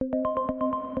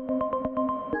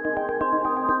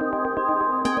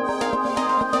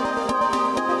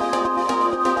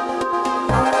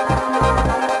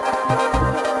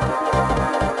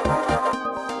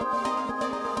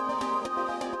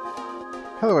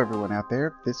Hello everyone out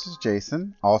there, this is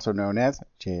Jason, also known as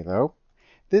JLo.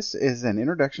 This is an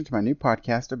introduction to my new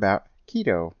podcast about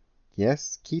keto.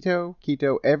 Yes,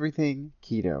 keto, everything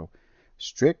keto.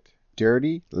 Strict,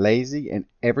 dirty, lazy, and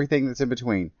everything that's in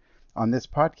between. On this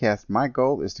podcast, my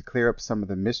goal is to clear up some of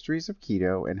the mysteries of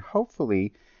keto and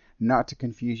hopefully not to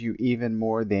confuse you even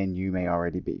more than you may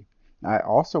already be. I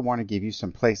also want to give you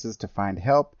some places to find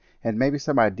help and maybe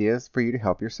some ideas for you to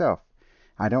help yourself.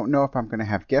 I don't know if I'm going to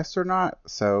have guests or not,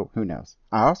 so who knows.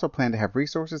 I also plan to have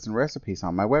resources and recipes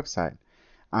on my website.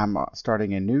 I'm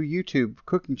starting a new YouTube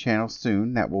cooking channel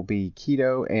soon that will be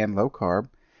keto and low carb.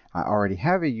 I already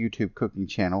have a YouTube cooking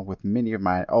channel with many of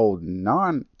my old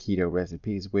non-keto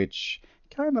recipes, which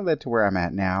kind of led to where I'm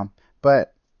at now.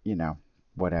 But,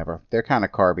 whatever. They're kind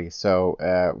of carby, so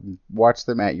watch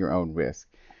them at your own risk.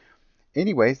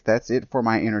 Anyways, that's it for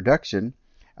my introduction.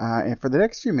 And for the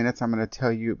next few minutes, I'm going to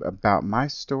tell you about my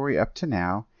story up to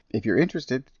now. If you're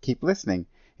interested, keep listening.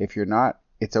 If you're not,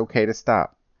 it's okay to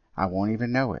stop. I won't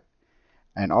even know it.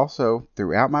 And also,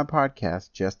 throughout my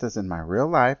podcast, just as in my real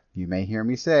life, you may hear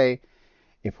me say,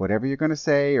 if whatever you're going to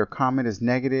say or comment is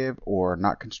negative or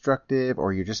not constructive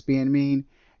or you're just being mean,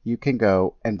 you can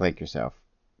go and blank yourself.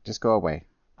 Just go away.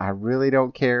 I really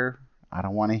don't care. I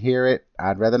don't want to hear it.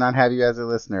 I'd rather not have you as a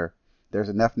listener. There's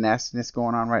enough nastiness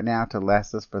going on right now to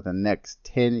last us for the next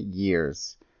 10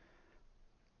 years.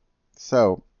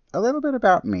 So, a little bit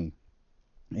about me.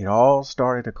 It all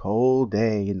started a cold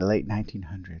day in the late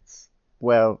 1900s.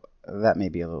 Well, that may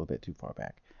be a little bit too far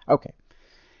back. Okay.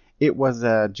 It was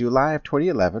July of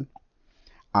 2011.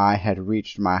 I had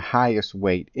reached my highest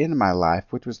weight in my life,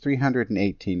 which was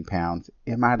 318 pounds.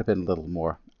 It might have been a little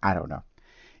more. I don't know.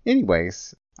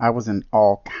 Anyways, I was in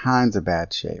all kinds of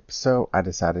bad shape, so I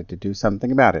decided to do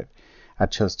something about it. I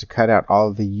chose to cut out all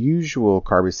of the usual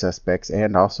carby suspects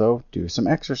and also do some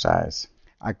exercise.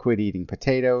 I quit eating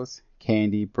potatoes,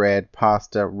 candy, bread,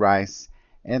 pasta, rice,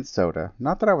 and soda.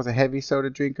 Not that I was a heavy soda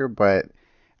drinker, but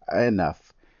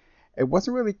enough. It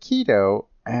wasn't really keto,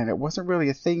 and it wasn't really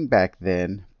a thing back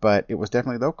then, but it was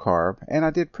definitely low carb, and I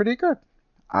did pretty good.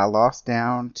 I lost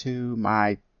down to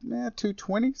my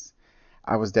 220s.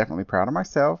 I was definitely proud of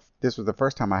myself. This was the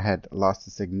first time I had lost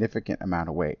a significant amount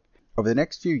of weight. Over the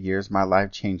next few years, my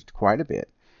life changed quite a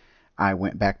bit. I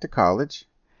went back to college.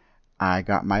 I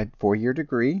got my 4-year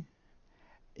degree.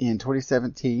 In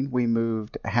 2017, we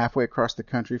moved halfway across the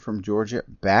country from Georgia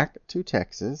back to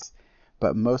Texas.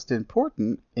 But most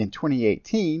important, in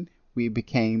 2018, we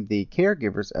became the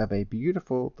caregivers of a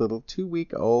beautiful little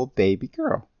 2-week-old baby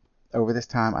girl. Over this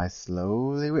time, I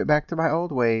slowly went back to my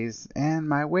old ways, and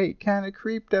my weight kind of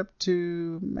creeped up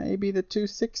to maybe the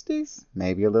 260s,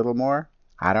 maybe a little more.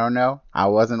 I don't know. I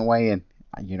wasn't weighing.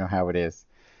 You know how it is.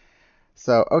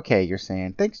 So, okay, you're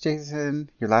saying, thanks, Jason.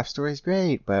 Your life story is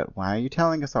great, but why are you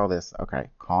telling us all this? Okay,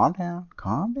 calm down,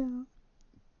 calm down.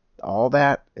 All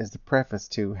that is the preface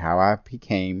to how I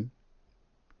became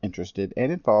interested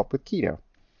and involved with keto.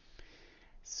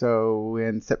 So,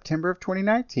 in September of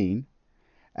 2019,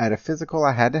 at a physical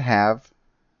I had to have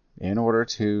in order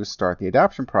to start the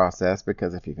adoption process,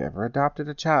 because if you've ever adopted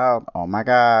a child, oh my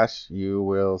gosh, you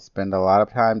will spend a lot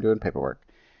of time doing paperwork.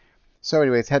 So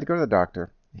anyways, had to go to the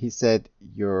doctor. He said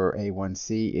your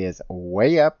A1C is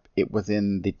way up. It was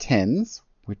in the 10s,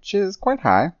 which is quite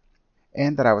high,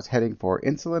 and that I was heading for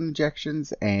insulin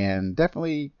injections and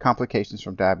definitely complications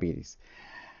from diabetes.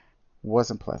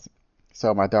 Wasn't pleasant.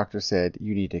 So my doctor said,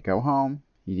 you need to go home.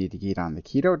 You need to get on the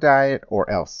keto diet or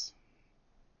else.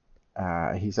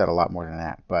 He said a lot more than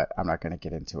that, but I'm not going to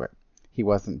get into it. He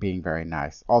wasn't being very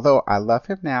nice. Although I love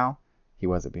him now, he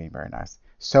wasn't being very nice.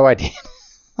 So I did.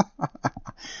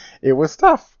 It was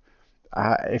tough.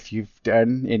 If you've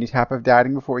done any type of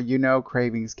dieting before, you know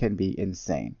cravings can be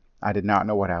insane. I did not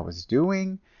know what I was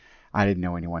doing. I didn't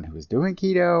know anyone who was doing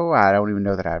keto. I don't even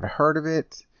know that I've heard of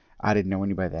it. I didn't know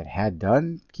anybody that had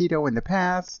done keto in the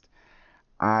past.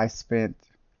 I spent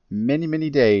many, many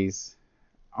days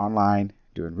online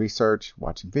doing research,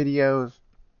 watching videos,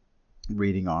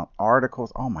 reading on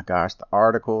articles. Oh my gosh, the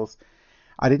articles.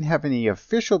 I didn't have any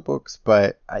official books,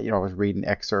 but I was reading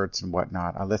excerpts and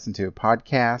whatnot. I listened to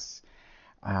podcasts.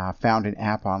 Found an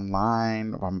app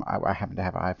online. I happen to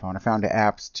have an iPhone. I found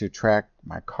apps to track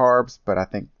my carbs, but I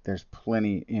think there's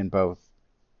plenty in both,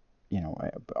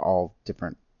 all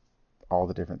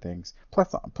the different things.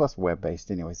 Plus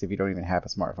web-based anyways, if you don't even have a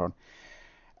smartphone.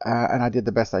 And I did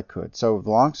the best I could. So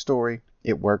long story,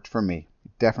 it worked for me.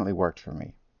 It definitely worked for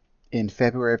me. In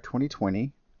February of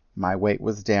 2020, my weight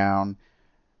was down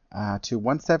to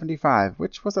 175,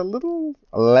 which was a little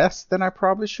less than I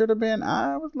probably should have been.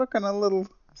 I was looking a little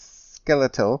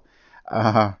skeletal.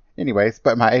 Anyways,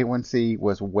 but my A1C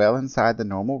was well inside the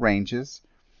normal ranges.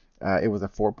 It was a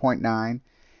 4.9,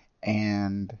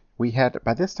 and we had,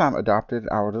 by this time, adopted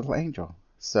our little angel.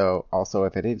 So also,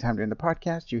 if at any time during the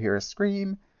podcast you hear a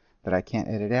scream that I can't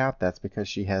edit out, that's because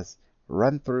she has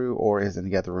run through or is in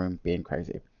the other room being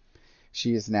crazy.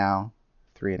 She is now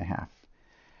 3.5.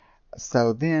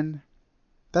 So then,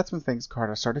 that's when things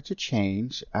kind of started to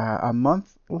change. A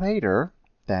month later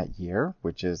that year,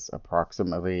 which is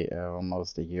approximately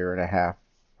almost a year and a half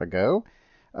ago,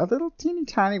 a little teeny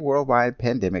tiny worldwide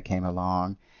pandemic came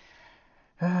along.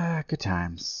 Good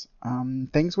times.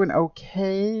 Things went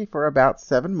okay for about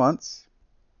 7 months.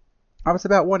 I was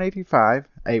about 185.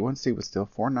 A1C was still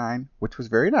 4.9, which was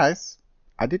very nice.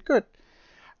 I did good.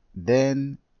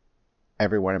 Then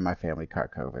everyone in my family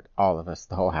caught COVID. All of us,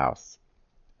 the whole house.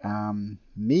 It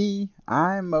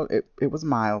was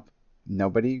mild.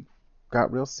 Nobody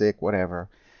got real sick, whatever.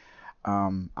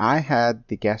 I had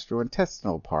the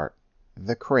gastrointestinal part,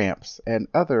 the cramps, and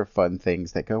other fun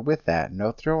things that go with that.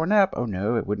 No throwing up. Oh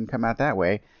no, it wouldn't come out that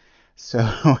way.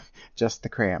 So just the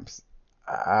cramps.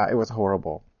 It was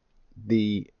horrible.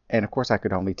 And of course I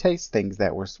could only taste things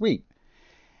that were sweet.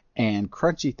 And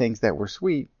crunchy things that were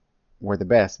sweet were the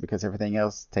best because everything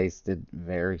else tasted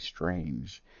very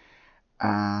strange.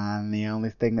 And the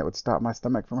only thing that would stop my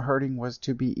stomach from hurting was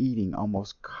to be eating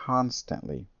almost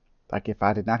constantly. Like if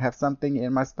I did not have something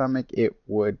in my stomach, it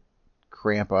would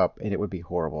cramp up and it would be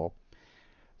horrible.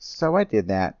 So I did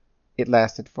that. It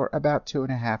lasted for about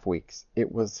 2.5 weeks.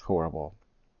 It was horrible.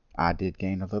 I did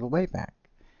gain a little weight back.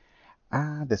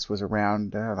 This was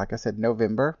around, like I said,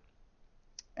 November.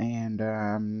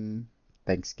 And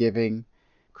Thanksgiving,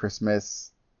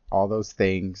 Christmas, all those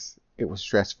things. It was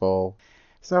stressful.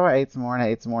 So I ate some more and I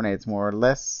ate some more and I ate some more.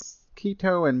 Less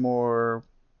keto and more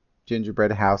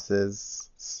gingerbread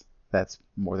houses. That's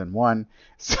more than one.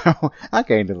 So I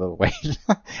gained a little weight.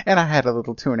 And I had a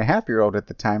little 2.5-year-old at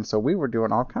the time. So we were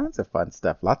doing all kinds of fun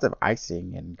stuff. Lots of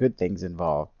icing and good things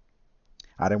involved.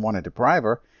 I didn't want to deprive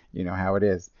her. You know how it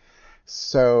is.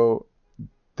 So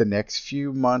the next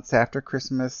few months after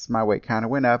Christmas, my weight kind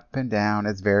of went up and down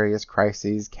as various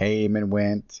crises came and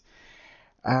went.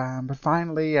 But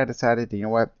finally, I decided, you know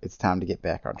what? It's time to get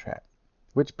back on track.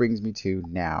 Which brings me to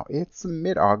now. It's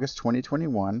mid-August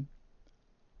 2021.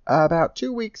 About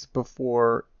 2 weeks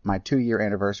before my 2-year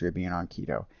anniversary of being on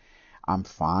keto. I'm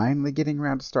finally getting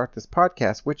around to start this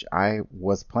podcast, which I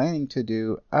was planning to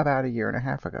do about 1.5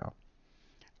 years ago.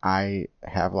 I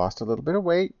have lost a little bit of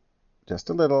weight,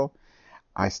 just a little.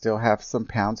 I still have some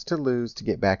pounds to lose to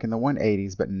get back in the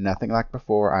 180s, but nothing like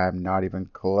before. I am not even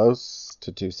close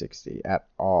to 260 at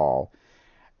all.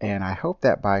 And I hope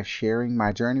that by sharing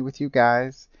my journey with you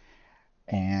guys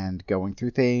and going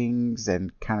through things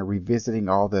and kind of revisiting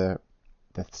all the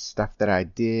stuff that I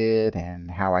did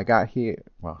and how I got here,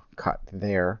 got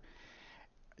there,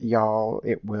 y'all,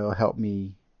 it will help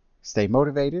me stay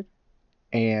motivated.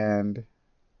 And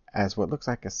as what looks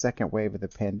like a second wave of the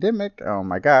pandemic, oh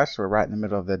my gosh, we're right in the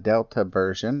middle of the Delta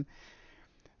version,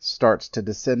 starts to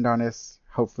descend on us.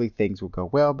 Hopefully things will go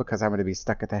well because I'm going to be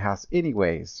stuck at the house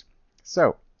anyways.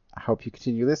 So I hope you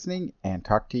continue listening and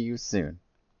talk to you soon.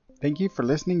 Thank you for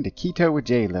listening to Keto with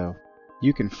J-Lo.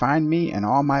 You can find me and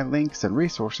all my links and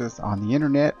resources on the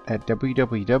internet at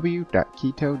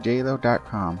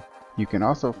www.ketojlo.com. You can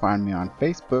also find me on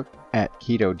Facebook at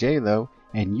KetoJlo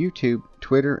and YouTube,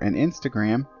 Twitter, and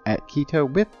Instagram at Keto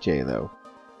with J-Lo.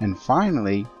 And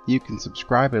finally, you can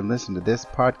subscribe and listen to this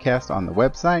podcast on the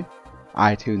website,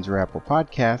 iTunes or Apple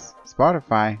Podcasts,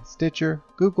 Spotify, Stitcher,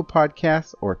 Google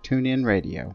Podcasts, or TuneIn Radio.